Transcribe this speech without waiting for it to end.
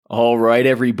All right,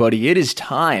 everybody, it is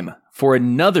time for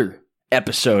another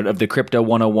episode of the Crypto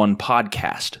 101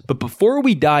 podcast. But before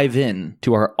we dive in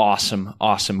to our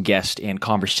awesome guest and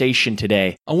conversation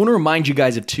today, I want to remind you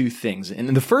guys of two things.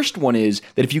 And the first one is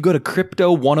that if you go to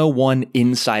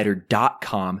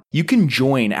crypto101insider.com, you can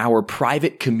join our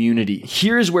private community.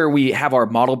 Here's where we have our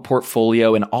model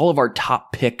portfolio and all of our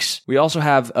top picks. We also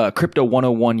have Crypto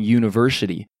 101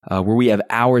 University, where we have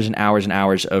hours and hours and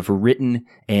hours of written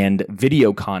and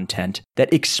video content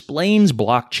that explains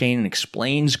blockchain and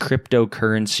explains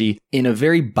cryptocurrency in a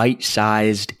very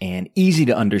bite-sized and easy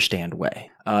to understand way.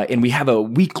 And we have a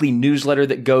weekly newsletter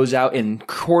that goes out and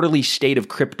quarterly state of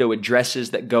crypto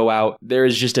addresses that go out. There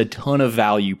is just a ton of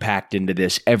value packed into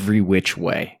this every which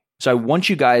way. So I want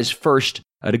you guys first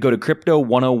to go to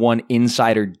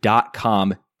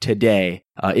crypto101insider.com today,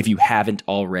 if you haven't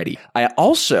already. I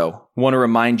also want to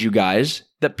remind you guys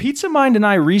that Pizza Mind and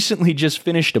I recently just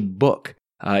finished a book.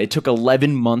 It took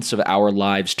 11 months of our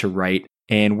lives to write,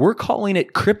 and we're calling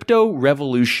it Crypto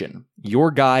Revolution, Your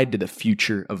Guide to the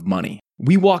Future of Money.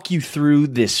 We walk you through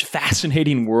this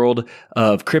fascinating world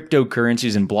of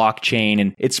cryptocurrencies and blockchain,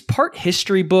 and it's part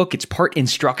history book, it's part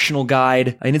instructional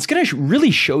guide, and it's going to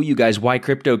really show you guys why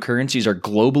cryptocurrencies are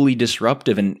globally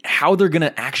disruptive and how they're going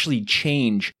to actually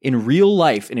change in real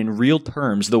life and in real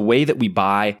terms the way that we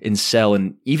buy and sell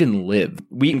and even live.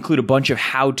 We include a bunch of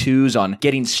how-tos on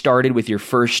getting started with your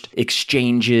first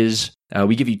exchanges.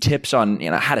 We give you tips on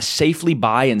how to safely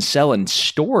buy and sell and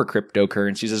store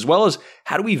cryptocurrencies, as well as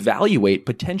how to evaluate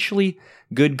potentially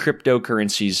good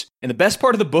cryptocurrencies. And the best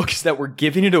part of the book is that we're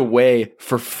giving it away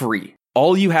for free.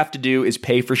 All you have to do is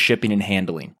pay for shipping and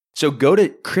handling. So go to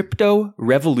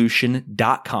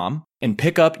cryptorevolution.com and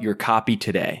pick up your copy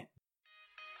today.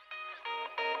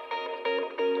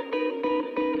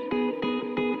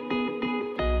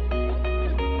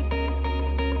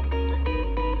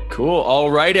 Cool. All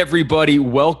right, everybody.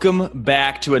 Welcome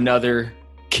back to another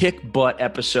kick butt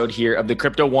episode here of the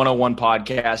Crypto 101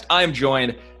 podcast. I'm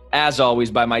joined, as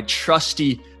always, by my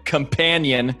trusty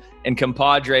companion and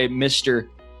compadre, Mr.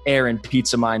 Aaron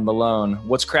Pizza Mind Malone.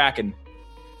 What's cracking?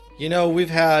 We've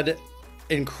had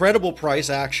incredible price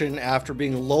action after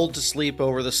being lulled to sleep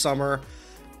over the summer,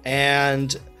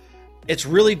 and it's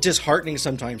really disheartening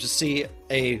sometimes to see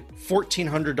a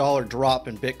 $1,400 drop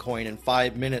in Bitcoin in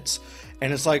 5 minutes.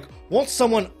 And it's like, won't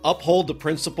someone uphold the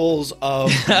principles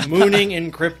of mooning in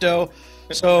crypto?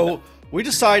 So we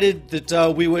decided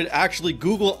that we would actually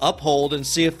Google uphold and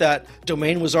see if that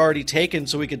domain was already taken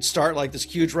so we could start like this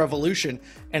huge revolution.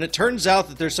 And it turns out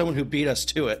that there's someone who beat us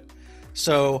to it.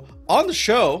 So on the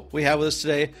show, we have with us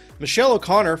today, Michelle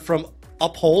O'Connor from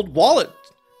Uphold Wallet.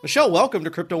 Michelle, welcome to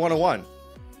Crypto 101.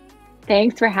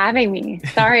 Thanks for having me.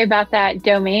 Sorry about that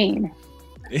domain.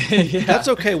 Yeah. That's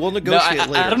okay. We'll negotiate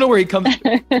later. I don't know where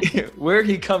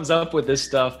he comes up with this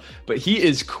stuff, but he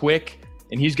is quick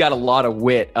and he's got a lot of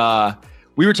wit.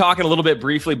 We were talking a little bit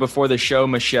briefly before the show,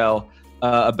 Michelle,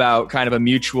 about kind of a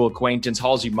mutual acquaintance,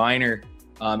 Halsey Minor,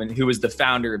 and who was the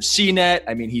founder of CNET.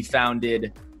 I mean, he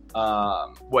founded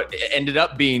what ended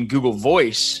up being Google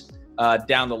Voice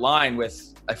down the line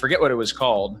with, I forget what it was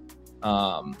called,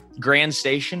 Grand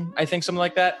Station, I think, something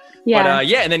like that. Yeah. But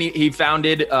and then he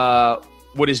founded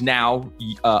what is now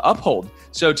Uphold.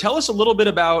 So tell us a little bit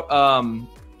about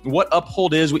what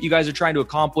Uphold is, what you guys are trying to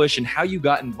accomplish, and how you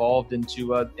got involved in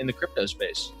the crypto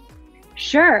space.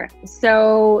 Sure.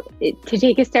 So to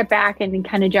take a step back and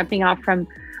kind of jumping off from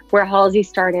where Halsey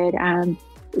started,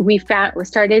 we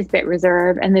started as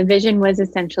BitReserve, and the vision was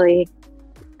essentially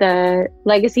the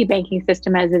legacy banking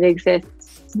system as it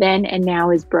exists then and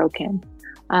now is broken.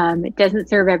 It doesn't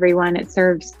serve everyone. It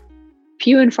serves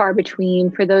few and far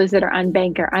between. For those that are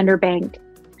unbanked or underbanked,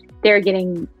 they're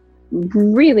getting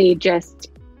really just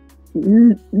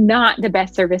not the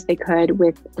best service they could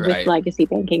with this legacy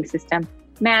banking system.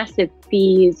 Massive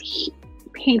fees,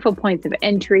 painful points of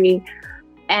entry,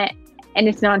 and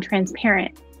it's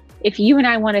non-transparent. If you and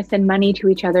I want to send money to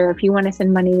each other, if you want to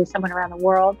send money to someone around the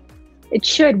world, it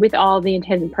should, with all the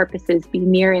intents and purposes, be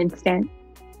near instant.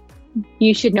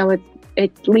 You should know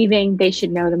it's leaving. They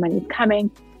should know the money's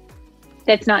coming.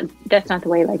 That's not the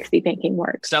way legacy banking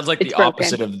works. Sounds like it's the broken.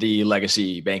 Opposite of the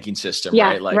legacy banking system,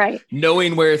 yeah, right? Like right.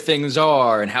 Knowing where things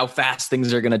are and how fast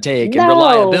things are going to take and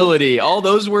reliability. All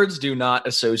those words do not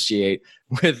associate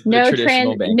with the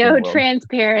traditional banking world.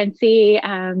 Transparency.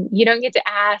 You don't get to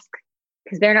ask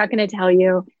because they're not going to tell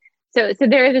you. So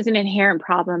there is an inherent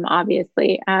problem,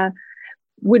 obviously.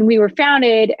 When we were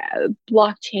founded,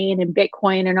 blockchain and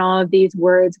Bitcoin and all of these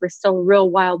words were still real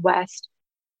Wild West.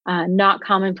 Not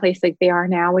commonplace like they are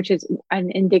now, which is an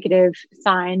indicative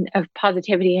sign of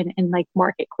positivity and like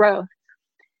market growth.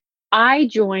 I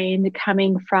joined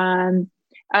coming from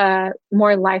a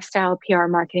more lifestyle PR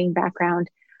marketing background.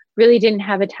 Really didn't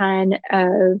have a ton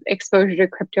of exposure to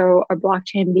crypto or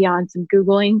blockchain beyond some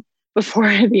Googling before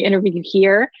the interview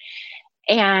here.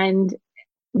 And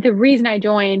the reason I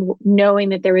joined, knowing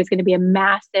that there was going to be a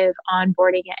massive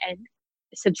onboarding and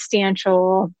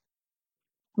substantial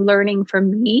learning for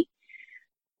me,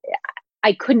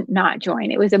 I couldn't not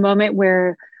join. It was a moment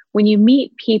where when you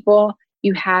meet people,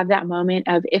 you have that moment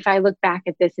of, if I look back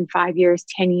at this in 5 years,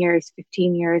 10 years,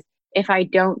 15 years, if I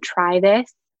don't try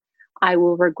this, I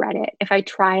will regret it. If I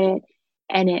try it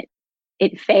and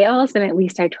it fails, then at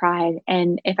least I tried.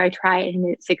 And if I try it and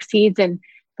it succeeds, and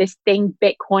this thing,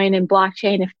 Bitcoin and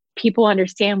blockchain, if people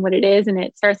understand what it is and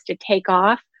it starts to take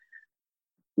off,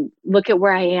 look at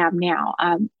where I am now.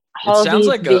 It sounds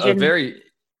like a very,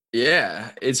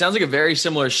 it sounds like a very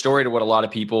similar story to what a lot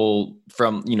of people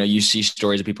from, you see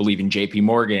stories of people leaving JP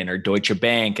Morgan or Deutsche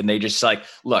Bank, and they just like,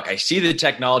 look, I see the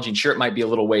technology and sure, it might be a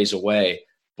little ways away,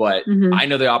 but I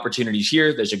know the opportunities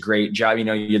here. There's a great job.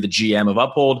 You're the GM of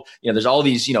Uphold. There's all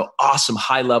these, awesome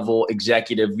high level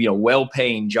executive,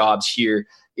 well-paying jobs here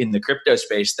in the crypto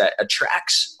space that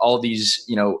attracts all these,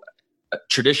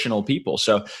 traditional people.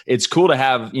 So it's cool to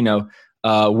have,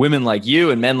 women like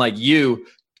you and men like you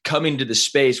coming to the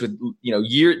space with,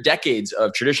 decades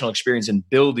of traditional experience in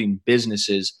building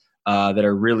businesses that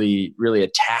are really, really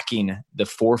attacking the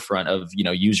forefront of,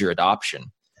 user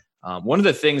adoption. One of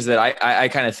the things that I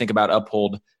kind of think about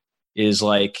Uphold is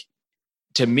like,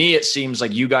 to me, it seems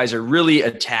like you guys are really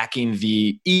attacking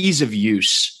the ease of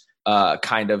use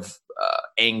kind of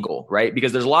angle, right?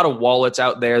 Because there's a lot of wallets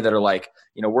out there that are like,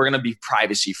 we're going to be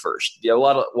privacy first. A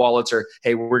lot of wallets are,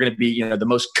 hey, we're going to be, the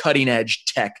most cutting edge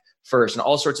tech first, and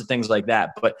all sorts of things like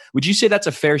that. But would you say that's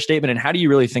a fair statement? And how do you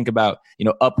really think about,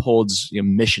 Uphold's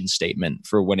mission statement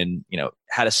for when,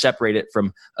 how to separate it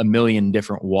from a million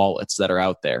different wallets that are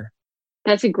out there?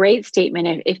 That's a great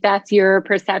statement. If that's your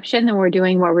perception, then we're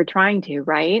doing what we're trying to,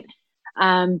 right?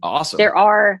 Awesome. There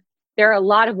are a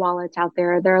lot of wallets out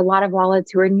there. There are a lot of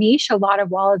wallets who are niche, a lot of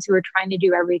wallets who are trying to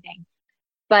do everything,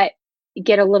 but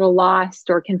get a little lost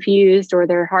or confused, or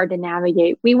they're hard to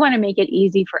navigate. We want to make it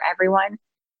easy for everyone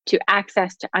to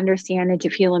access, to understand, and to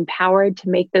feel empowered to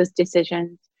make those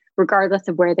decisions, regardless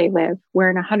of where they live. We're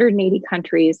in 180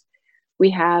 countries. We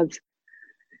have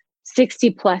 60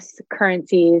 plus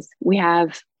currencies. We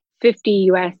have 50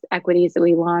 US equities that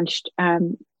we launched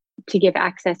to give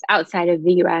access outside of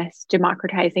the US,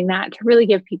 democratizing that to really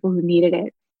give people who needed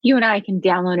it. You and I can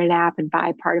download an app and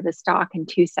buy part of a stock in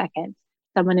 2 seconds.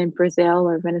 Someone in Brazil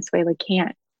or Venezuela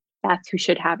can't. That's who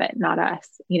should have it, not us,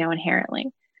 inherently.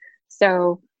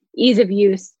 So ease of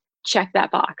use, check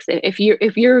that box. If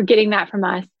you're getting that from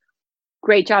us,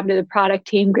 great job to the product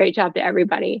team, great job to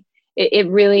everybody. It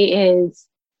really is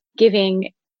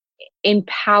giving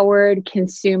empowered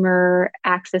consumer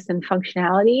access and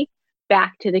functionality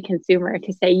back to the consumer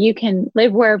to say, you can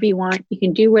live wherever you want, you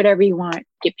can do whatever you want,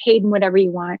 get paid in whatever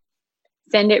you want,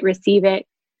 send it, receive it.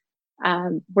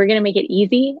 We're going to make it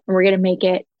easy, and we're going to make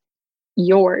it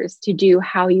yours to do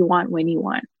how you want, when you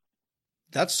want.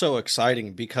 That's so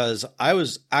exciting, because I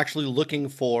was actually looking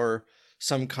for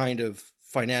some kind of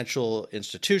financial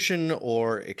institution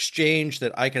or exchange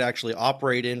that I could actually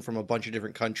operate in from a bunch of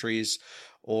different countries,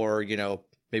 or,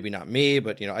 maybe not me,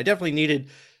 but, I definitely needed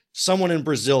someone in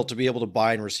Brazil to be able to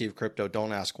buy and receive crypto.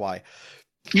 Don't ask why.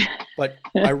 But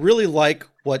I really like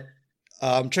what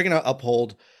I'm checking out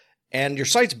Uphold, and your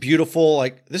site's beautiful.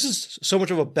 Like, this is so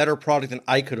much of a better product than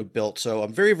I could have built. So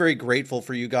I'm very, very grateful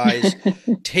for you guys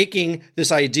taking this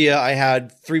idea I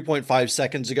had 3.5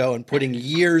 seconds ago and putting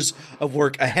years of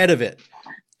work ahead of it.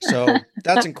 So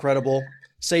that's incredible.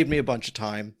 Saved me a bunch of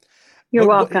time. You're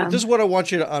welcome. This is what I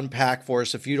want you to unpack for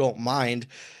us, if you don't mind.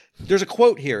 There's a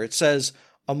quote here. It says,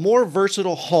 "A more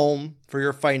versatile home for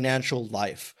your financial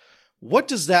life." What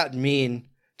does that mean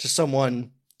to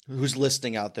someone who's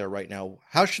listening out there right now?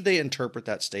 How should they interpret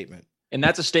that statement? And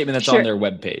that's a statement that's on their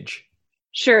webpage.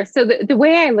 Sure. So the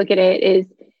way I look at it is,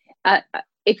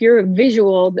 if you're a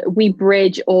visual, we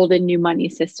bridge old and new money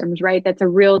systems, right? That's a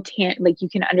real like, you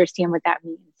can understand what that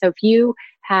means. So if you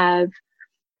have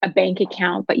a bank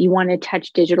account, but you want to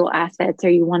touch digital assets, or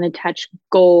you want to touch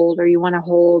gold, or you want to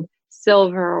hold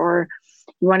silver, or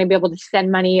you want to be able to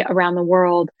send money around the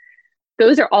world,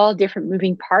 those are all different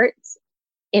moving parts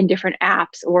in different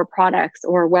apps or products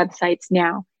or websites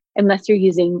now, unless you're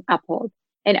using Uphold.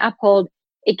 And Uphold,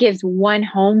 it gives one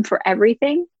home for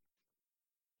everything.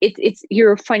 It's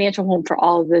your financial home for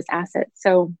all of those assets.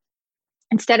 So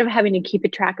instead of having to keep a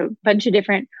track of a bunch of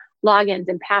different logins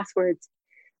and passwords,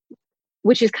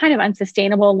 which is kind of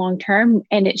unsustainable long term,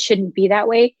 and it shouldn't be that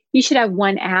way. You should have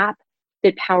one app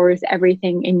that powers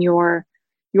everything in your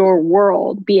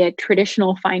world, be it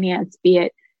traditional finance, be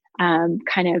it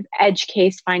kind of edge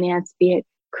case finance, be it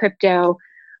crypto,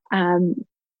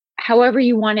 however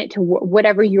you want it to,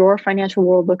 whatever your financial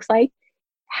world looks like.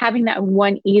 Having that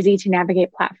one easy to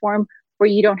navigate platform where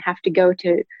you don't have to go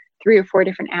to 3 or 4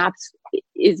 different apps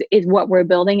is what we're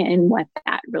building and what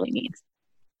that really means.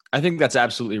 I think that's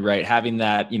absolutely right. Having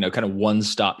that, kind of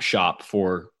one-stop shop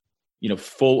for,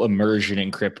 full immersion in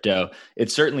crypto.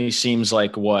 It certainly seems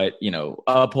like what,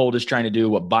 Uphold is trying to do,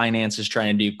 what Binance is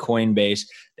trying to do, Coinbase.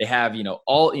 They have,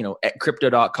 all, at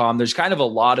crypto.com. There's kind of a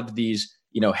lot of these,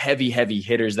 heavy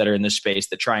hitters that are in this space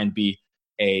that try and be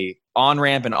a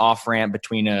on-ramp and off-ramp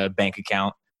between a bank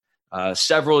account,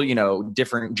 several,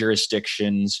 different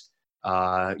jurisdictions,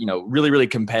 really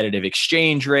competitive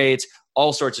exchange rates,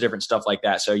 all sorts of different stuff like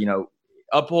that. So,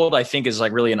 Uphold, I think, is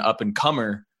like really an up and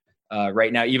comer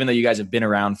right now, even though you guys have been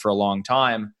around for a long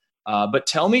time. But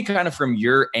tell me kind of from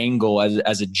your angle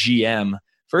as a GM,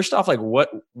 first off, like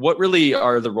what really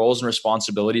are the roles and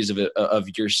responsibilities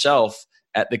of yourself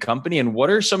at the company, and what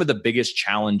are some of the biggest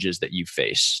challenges that you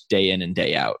face day in and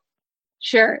day out?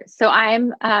 Sure. So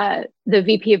I'm the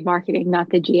VP of marketing, not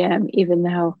the GM, even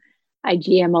though I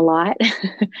GM a lot.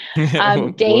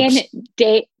 Day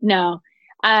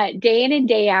in and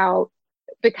day out,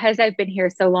 because I've been here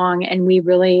so long, and we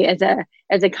really, as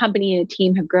a company and a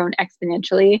team, have grown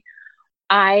exponentially.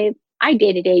 I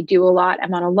day to day do a lot.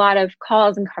 I'm on a lot of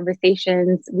calls and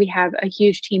conversations. We have a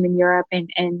huge team in Europe,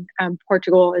 and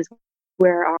Portugal is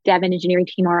where our dev and engineering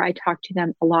team are. I talk to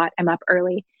them a lot. I'm up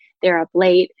early. They're up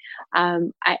late.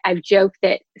 I've joked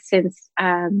that since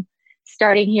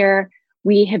starting here,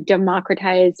 we have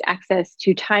democratized access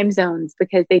to time zones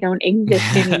because they don't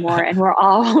exist anymore, and we're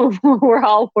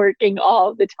all working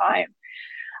all the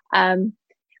time.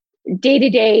 Day to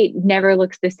day never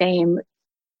looks the same,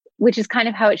 which is kind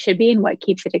of how it should be and what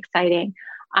keeps it exciting.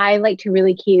 I like to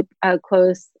really keep a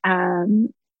close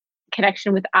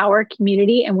connection with our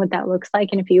community and what that looks like.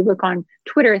 And if you look on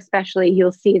Twitter, especially,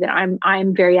 you'll see that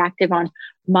I'm very active on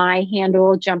my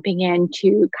handle, jumping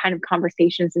into kind of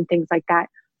conversations and things like that.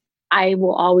 I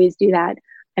will always do that.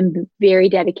 I'm very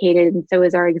dedicated, and so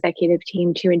is our executive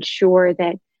team, to ensure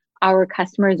that our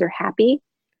customers are happy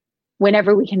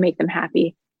whenever we can make them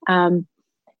happy.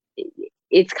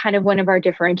 It's kind of one of our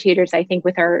differentiators, I think,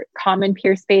 with our common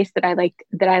peer space that I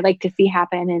like to see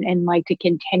happen and like to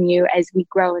continue as we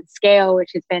grow and scale,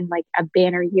 which has been like a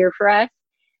banner year for us.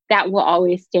 That will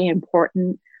always stay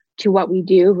important to what we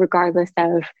do, regardless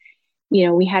of,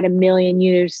 we had 1 million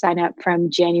users sign up from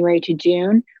January to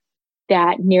June.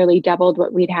 That nearly doubled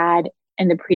what we'd had in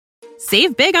the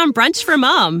Save big on brunch for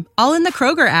mom, all in the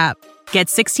Kroger app. Get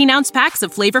 16-ounce packs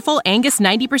of flavorful Angus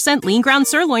 90% lean ground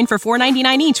sirloin for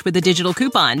 $4.99 each with a digital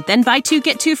coupon. Then buy 2,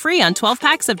 get 2 free on 12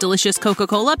 packs of delicious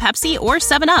Coca-Cola, Pepsi, or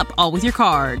 7-Up, all with your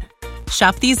card.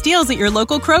 Shop these deals at your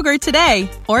local Kroger today,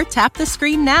 or tap the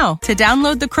screen now to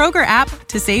download the Kroger app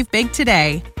to save big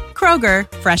today. Kroger,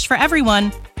 fresh for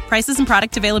everyone. Prices and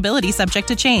product availability subject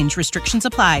to change. Restrictions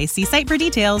apply. See site for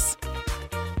details.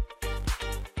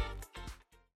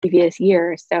 Previous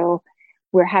year. So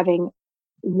we're having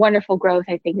wonderful growth.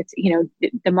 I think it's,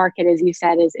 the market, as you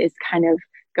said, is kind of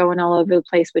going all over the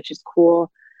place, which is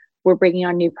cool. We're bringing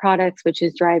on new products, which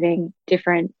is driving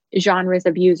different genres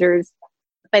of users.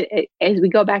 But as we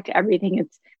go back to everything,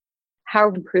 it's how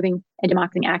we're improving and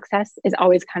democratizing access is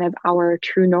always kind of our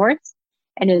true north.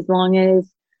 And as long as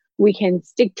we can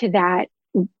stick to that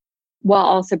while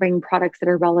also bringing products that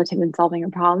are relative and solving a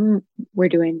problem, we're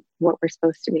doing what we're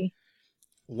supposed to be.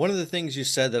 One of the things you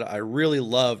said that I really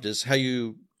loved is how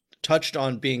you touched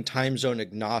on being time zone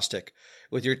agnostic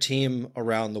with your team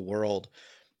around the world.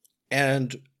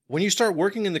 And when you start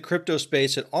working in the crypto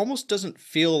space, it almost doesn't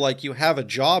feel like you have a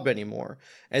job anymore.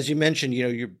 As you mentioned,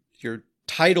 your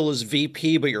title is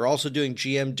VP, but you're also doing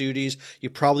GM duties. You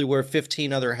probably wear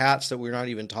 15 other hats that we're not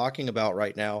even talking about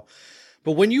right now.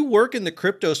 But when you work in the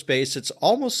crypto space, it's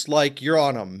almost like you're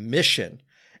on a mission,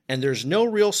 and there's no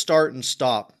real start and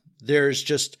stop.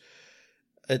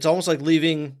 It's almost like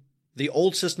leaving the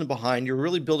old system behind. You're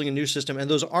really building a new system. And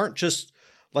those aren't just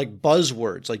like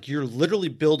buzzwords. Like, you're literally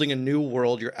building a new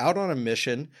world. You're out on a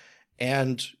mission.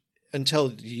 And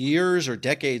until years or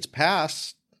decades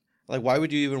pass, like, why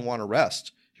would you even want to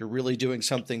rest? You're really doing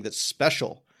something that's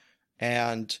special.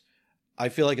 And I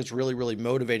feel like it's really, really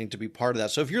motivating to be part of that.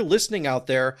 So if you're listening out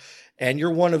there and you're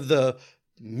one of the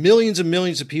millions and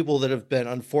millions of people that have been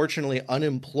unfortunately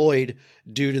unemployed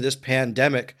due to this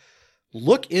pandemic,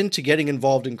 look into getting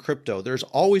involved in crypto. There's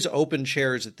always open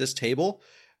chairs at this table,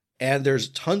 and there's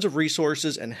tons of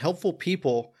resources and helpful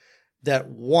people that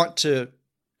want to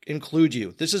include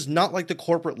you. This is not like the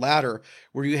corporate ladder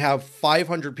where you have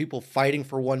 500 people fighting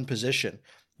for one position.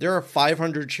 There are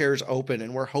 500 chairs open,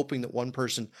 and we're hoping that one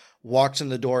person walks in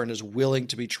the door and is willing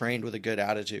to be trained with a good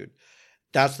attitude.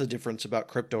 That's the difference about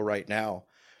crypto right now.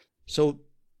 So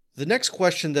the next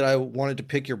question that I wanted to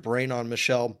pick your brain on,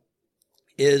 Michelle,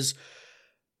 is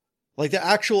like the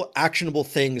actual actionable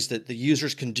things that the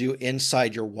users can do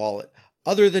inside your wallet,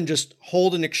 other than just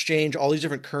hold and exchange all these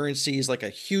different currencies like a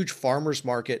huge farmer's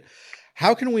market.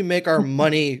 How can we make our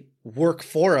money work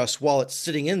for us while it's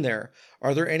sitting in there?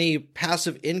 Are there any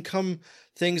passive income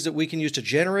things that we can use to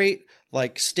generate,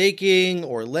 like staking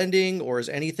or lending, or is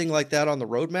anything like that on the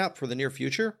roadmap for the near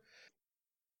future?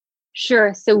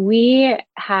 Sure. So we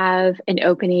have an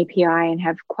open API and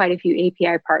have quite a few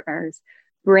API partners.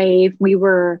 Brave,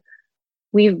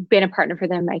 we've been a partner for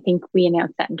them. I think we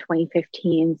announced that in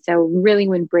 2015. So really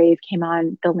when Brave came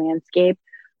on the landscape,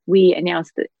 we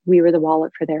announced that we were the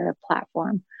wallet for their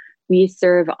platform. We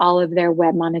serve all of their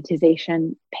web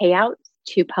monetization payouts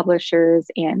to publishers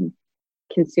and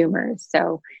consumers.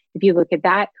 So if you look at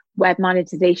that, web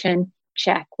monetization,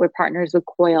 check. We're partners with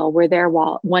Coil. We're their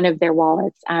wallet, one of their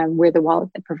wallets. We're the wallet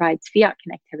that provides fiat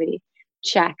connectivity.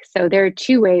 Check. So there are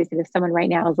two ways that if someone right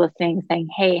now is listening saying,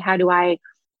 hey, how do I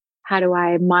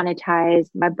monetize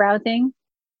web browsing?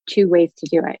 Two ways to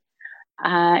do it.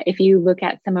 If you look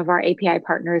at some of our API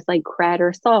partners like Cred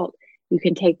or Salt, you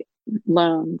can take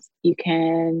loans, you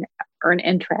can earn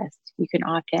interest, you can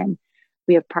opt in.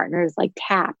 We have partners like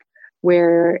Tap,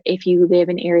 where if you live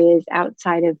in areas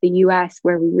outside of the US,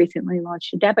 where we recently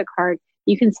launched a debit card,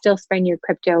 you can still spend your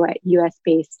crypto at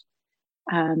US-based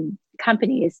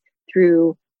companies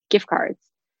through gift cards.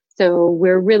 So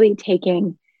we're really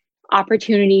taking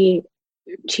opportunity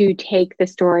to take the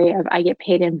story of I get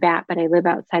paid in BAT, but I live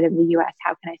outside of the US.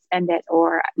 How can I spend it?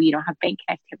 Or we don't have bank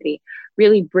connectivity.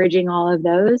 Really bridging all of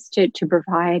those to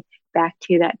provide back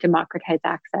to that democratized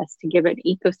access, to give an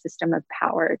ecosystem of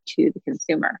power to the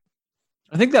consumer.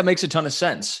 I think that makes a ton of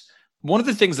sense. One of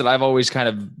the things that I've always kind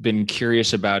of been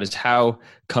curious about is how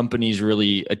companies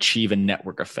really achieve a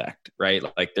network effect, right?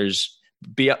 Like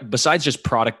besides just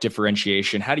product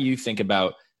differentiation, how do you think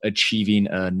about achieving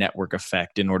a network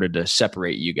effect in order to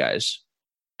separate you guys?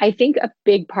 I think a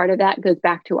big part of that goes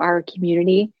back to our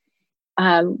community.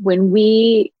 When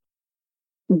we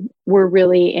were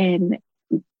really in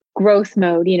growth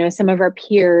mode, some of our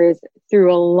peers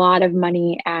threw a lot of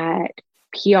money at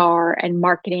PR and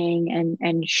marketing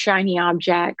and shiny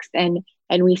objects. And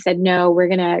we said, no, we're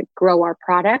going to grow our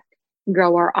product,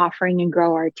 grow our offering, and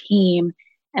grow our team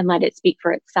and let it speak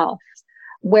for itself.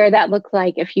 Where that looked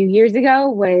like a few years ago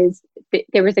was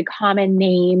there was a common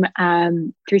name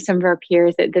through some of our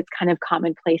peers that's kind of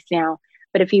commonplace now.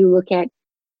 But if you look at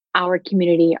our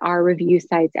community, our review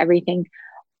sites, everything,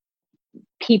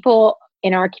 people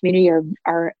in our community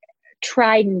are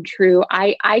tried and true.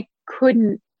 I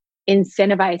couldn't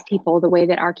incentivize people the way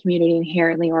that our community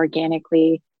inherently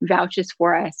organically vouches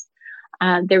for us.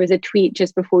 There was a tweet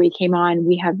just before we came on.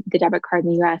 We have the debit card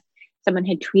in the US. Someone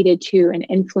had tweeted to an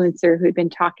influencer who'd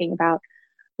been talking about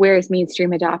where is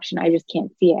mainstream adoption? I just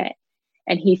can't see it.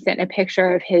 And he sent a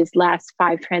picture of his last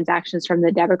 5 transactions from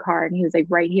the debit card. And he was like,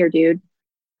 right here, dude.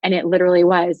 And it literally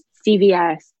was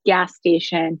CVS, gas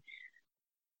station.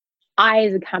 I,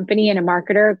 as a company and a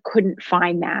marketer, couldn't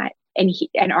find that.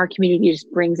 And our community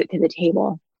just brings it to the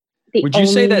table. Would you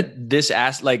say that this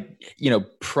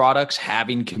products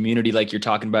having community like you're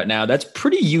talking about now, that's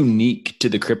pretty unique to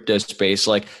the crypto space?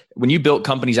 Like when you built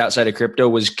companies outside of crypto,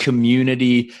 was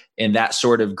community and that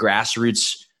sort of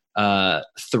grassroots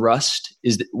thrust,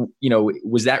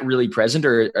 was that really present,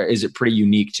 or is it pretty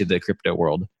unique to the crypto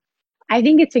world? I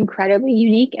think it's incredibly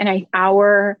unique, and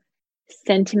our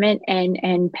sentiment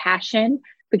and passion,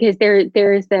 because there's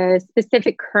the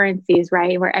specific currencies,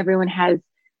 right, where everyone has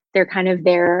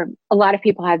a lot of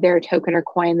people have their token or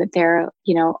coin that they're,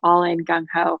 all in gung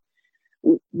ho.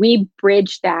 We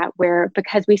bridge that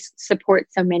because we support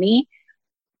so many,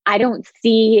 I don't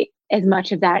see as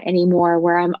much of that anymore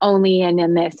where I'm only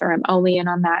in this or I'm only in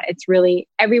on that. It's really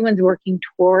everyone's working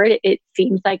toward, it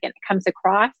seems like it comes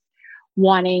across,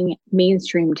 wanting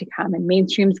mainstream to come, and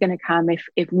mainstream's going to come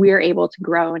if we're able to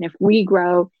grow. And if we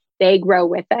grow, they grow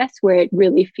with us, where it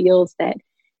really feels that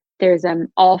there's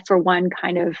an all for one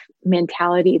kind of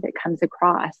mentality that comes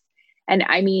across. And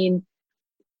I mean,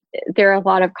 there are a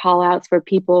lot of call outs where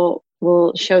people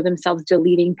will show themselves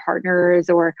deleting partners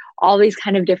or all these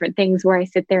kind of different things, where I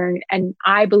sit there and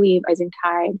I believe Rising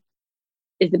Tide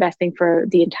is the best thing for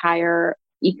the entire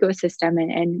ecosystem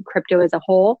and crypto as a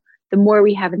whole. The more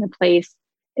we have in the place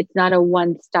it's not a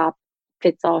one-stop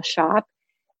fits all shop,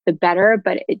 the better.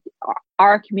 But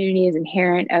our community is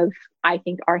inherent of, I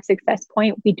think, our success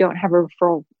point. We don't have a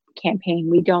referral campaign.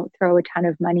 We don't throw a ton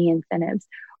of money incentives.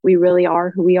 We really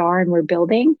are who we are, and we're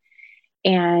building,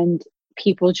 and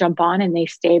people jump on and they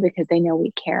stay because they know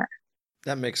we care.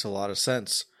 That makes a lot of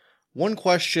sense. One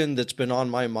question that's been on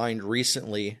my mind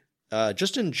recently,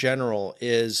 just in general,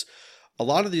 is a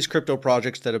lot of these crypto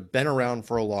projects that have been around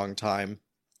for a long time,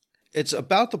 it's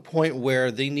about the point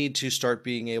where they need to start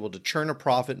being able to churn a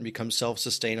profit and become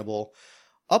self-sustainable.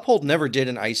 Uphold never did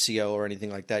an ICO or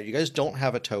anything like that. You guys don't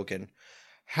have a token.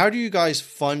 How do you guys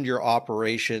fund your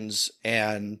operations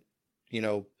and,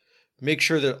 make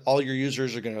sure that all your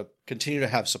users are going to continue to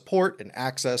have support and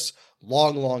access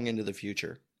long into the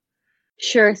future?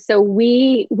 Sure. So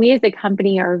we as a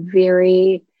company are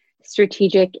very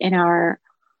strategic in our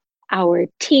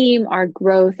team, our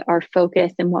growth, our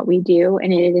focus, and what we do.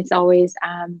 And it is always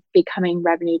becoming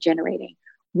revenue generating.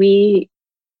 We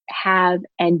have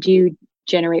and do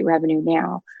generate revenue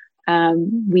now.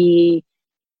 We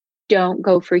don't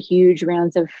go for huge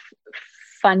rounds of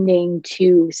funding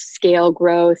to scale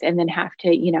growth and then have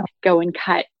to, go and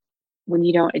cut when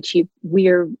you don't achieve.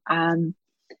 We're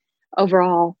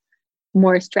overall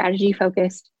more strategy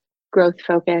focused, growth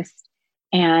focused,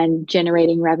 and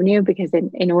generating revenue, because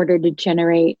in order to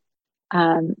generate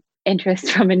interest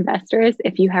from investors,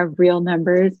 if you have real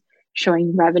numbers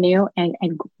showing revenue and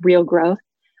real growth,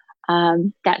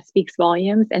 that speaks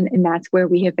volumes. And that's where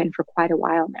we have been for quite a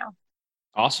while now.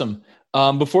 Awesome.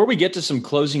 Before we get to some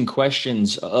closing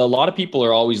questions, a lot of people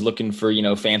are always looking for,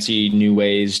 fancy new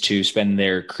ways to spend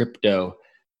their crypto.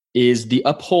 Is the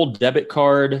Uphold debit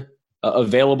card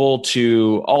available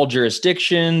to all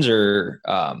jurisdictions, or,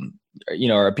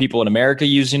 are people in America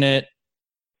using it?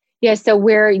 Yeah, so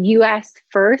we're US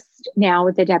first now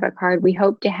with the debit card. We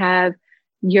hope to have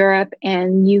Europe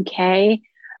and UK,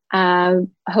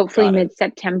 hopefully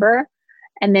mid-September.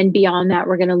 And then beyond that,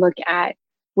 we're going to look at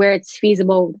where it's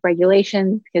feasible with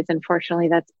regulations, because unfortunately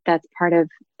that's part of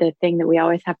the thing that we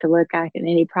always have to look at in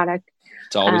any product.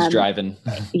 It's always driving.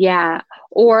 Yeah.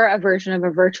 Or a version of a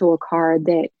virtual card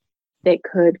that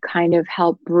could kind of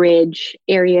help bridge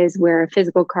areas where a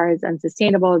physical card is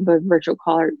unsustainable, but a virtual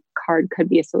card could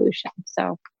be a solution.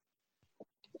 So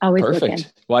always perfect. Looking.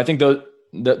 Well, I think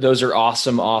those are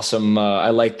awesome.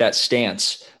 I like that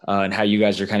stance and how you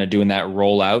guys are kind of doing that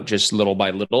rollout just little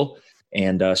by little,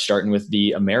 and starting with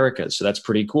the Americas. So that's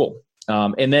pretty cool.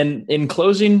 And then in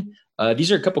closing,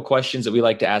 these are a couple questions that we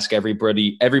like to ask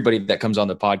everybody that comes on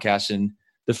the podcast. And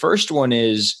the first one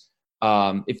is,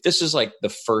 if this is like the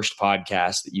first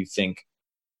podcast that you think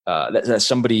that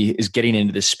somebody is getting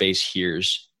into this space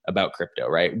hears about crypto,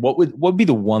 right? What would be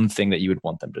the one thing that you would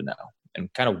want them to know,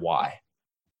 and kind of why?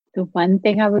 The one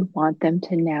thing I would want them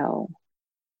to know,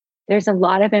 there's a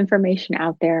lot of information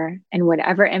out there, and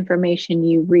whatever information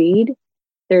you read,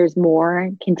 there's more.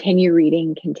 Continue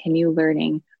reading, continue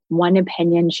learning. One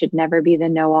opinion should never be the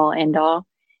know-all, end-all.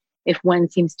 If one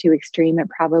seems too extreme, it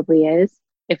probably is.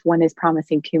 If one is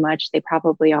promising too much, they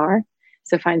probably are.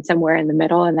 So find somewhere in the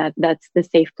middle, and that's the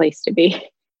safe place to be.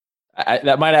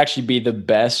 That might actually be the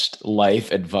best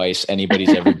life advice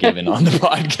anybody's ever given on the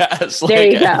podcast. There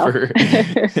you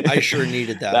go. I sure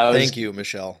needed that. Thank you,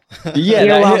 Michelle. Yeah,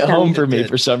 that hit home for me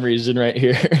for some reason right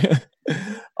here.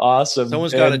 Awesome.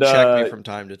 Someone's got to check me from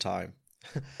time to time.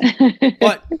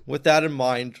 But with that in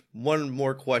mind, one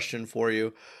more question for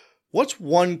you. What's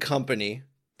one company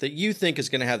that you think is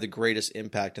going to have the greatest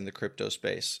impact in the crypto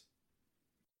space?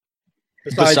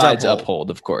 Besides Uphold,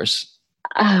 of course.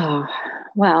 Oh,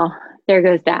 well, there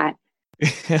goes that.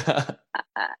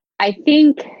 I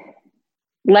think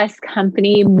less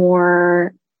company,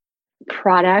 more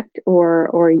product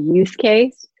or use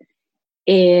case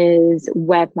is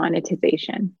web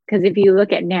monetization. Because if you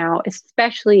look at now,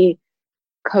 especially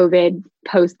COVID,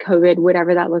 post-COVID,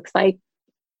 whatever that looks like,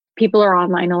 people are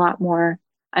online a lot more.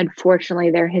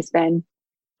 Unfortunately, there has been,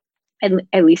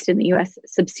 at least in the US,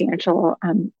 substantial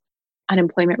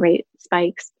unemployment rate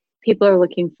spikes. People are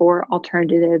looking for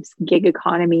alternatives, gig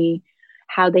economy,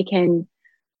 how they can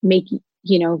make,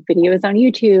 videos on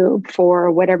YouTube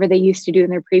for whatever they used to do in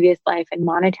their previous life and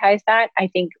monetize that. I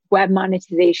think web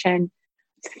monetization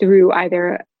through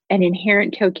either an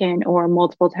inherent token or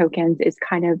multiple tokens is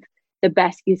kind of the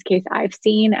best use case I've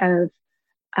seen of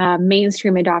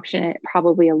mainstream adoption at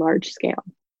probably a large scale,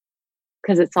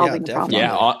 because it's solving a problem.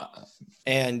 Yeah.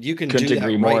 And you can do that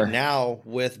right now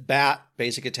with BAT,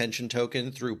 Basic Attention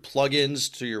Token, through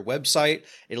plugins to your website.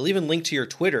 It'll even link to your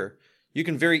Twitter. You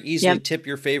can very easily tip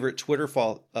your favorite Twitter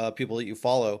people that you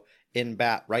follow in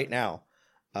BAT right now.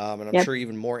 And I'm sure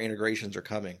even more integrations are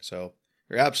coming. So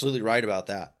you're absolutely right about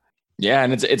that. Yeah,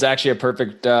 and it's actually a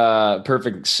perfect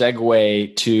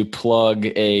segue to plug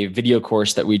a video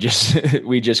course that we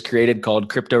just created called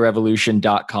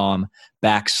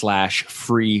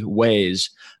cryptorevolution.com/free ways.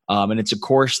 And it's a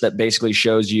course that basically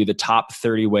shows you the top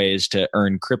 30 ways to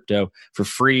earn crypto for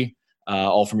free,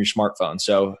 all from your smartphone.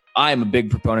 So I'm a big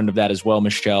proponent of that as well,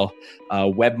 Michelle.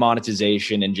 Web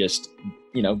monetization and just,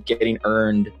 getting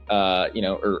earned,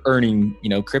 or earning,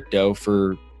 crypto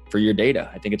for your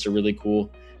data. I think it's a really cool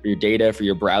for your data, for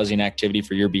your browsing activity,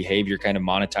 for your behavior, kind of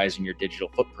monetizing your digital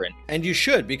footprint. And you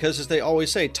should, because as they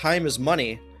always say, time is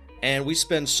money. And we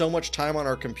spend so much time on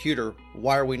our computer.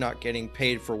 Why are we not getting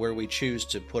paid for where we choose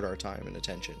to put our time and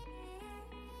attention?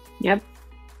 Yep.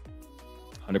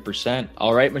 100%.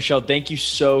 All right, Michelle, thank you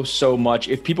so much.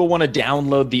 If people want to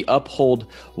download the Uphold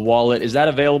wallet, is that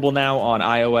available now on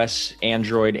iOS,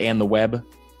 Android, and the web?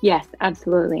 Yes,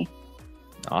 absolutely.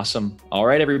 Awesome. All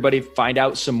right, everybody, find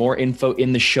out some more info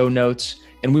in the show notes,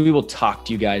 and we will talk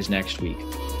to you guys next week.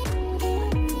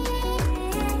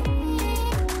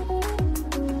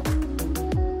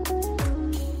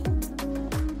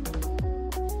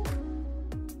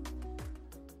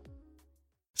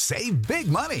 Save big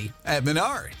money at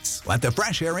Menards. Let the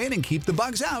fresh air in and keep the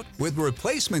bugs out with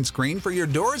replacement screen for your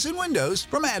doors and windows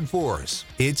from AdForce.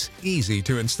 It's easy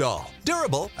to install,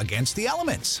 durable against the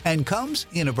elements, and comes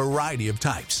in a variety of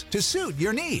types to suit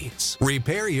your needs.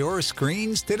 Repair your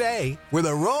screens today with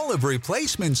a roll of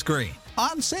replacement screen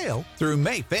on sale through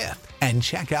May 5th. And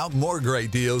check out more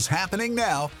great deals happening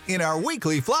now in our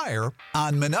weekly flyer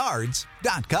on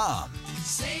Menards.com.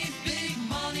 Save